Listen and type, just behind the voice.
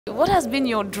What has been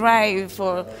your drive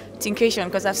for Thinkation?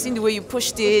 Because I've seen the way you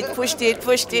pushed it, pushed it,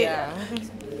 pushed it. Yeah.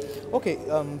 Okay,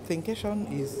 Thinkation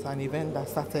is an event that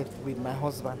started with my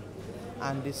husband,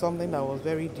 and it's something that was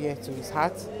very dear to his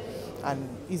heart, and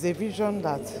it's a vision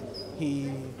that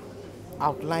he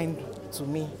outlined to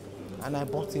me, and I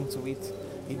bought into it.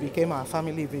 It became our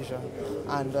family vision,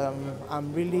 and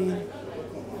I'm really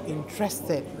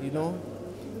interested,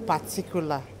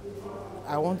 particular.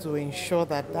 I want to ensure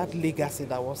that that legacy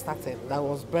that was started, that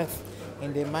was birthed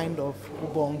in the mind of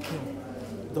Ubong King,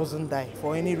 doesn't die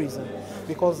for any reason.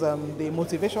 Because the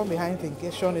motivation behind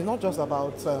Thinkation is not just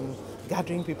about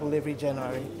gathering people every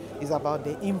January, it's about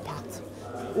the impact.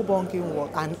 Ubong King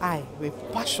and I were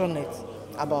passionate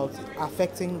about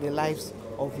affecting the lives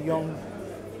of young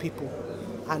people,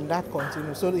 and that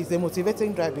continues. So it's a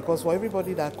motivating drive because for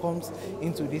everybody that comes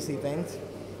into this event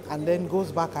and then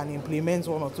goes back and implements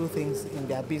one or two things in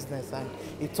their business and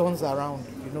it turns around,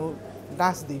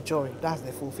 that's the joy, that's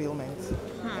the fulfillment.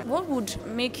 What would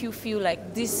make you feel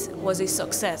like this was a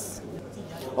success?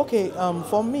 Okay,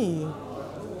 for me,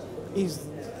 is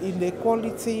in the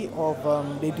quality of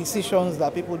the decisions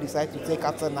that people decide to take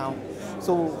after now.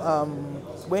 So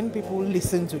when people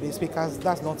listen to the speakers,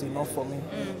 that's not enough for me.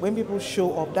 When people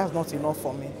show up, that's not enough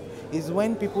for me. It's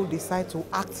when people decide to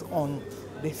act on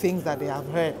the things that they have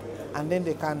heard, and then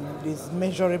there's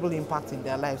measurable impact in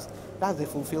their lives. That's the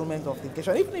fulfillment of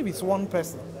Thinkation. Even if it's one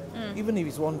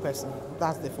person,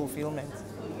 that's the fulfillment.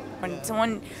 When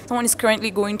someone is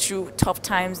currently going through tough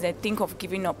times, they think of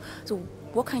giving up. So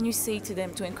what can you say to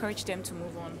them to encourage them to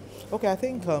move on? Okay, I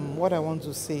think what I want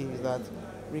to say is that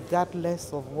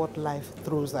regardless of what life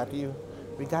throws at you,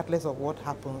 regardless of what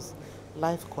happens,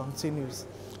 life continues.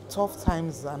 Tough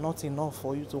times are not enough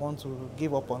for you to want to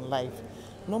give up on life.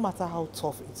 No matter how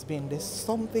tough it's been, there's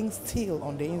something still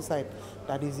on the inside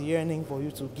that is yearning for you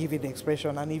to give it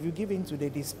expression. And if you give in to the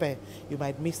despair, you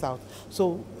might miss out.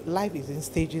 So life is in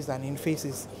stages and in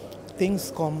phases.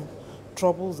 Things come,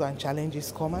 troubles and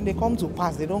challenges come, and they come to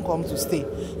pass. They don't come to stay.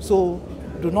 So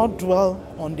do not dwell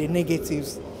on the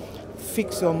negatives.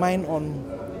 Fix your mind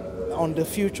on the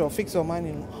future. Fix your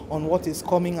mind on what is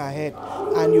coming ahead,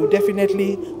 and you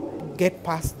definitely get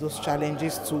past those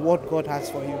challenges to what God has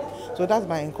for you. So that's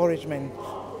my encouragement.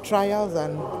 Trials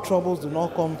and troubles do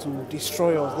not come to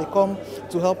destroy us. They come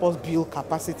to help us build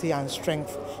capacity and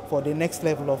strength for the next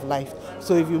level of life.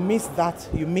 So if you miss that,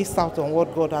 you miss out on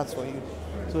what God has for you.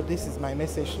 So this is my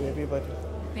message to everybody.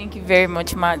 Thank you very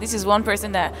much, Ma. This is one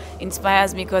person that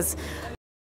inspires me because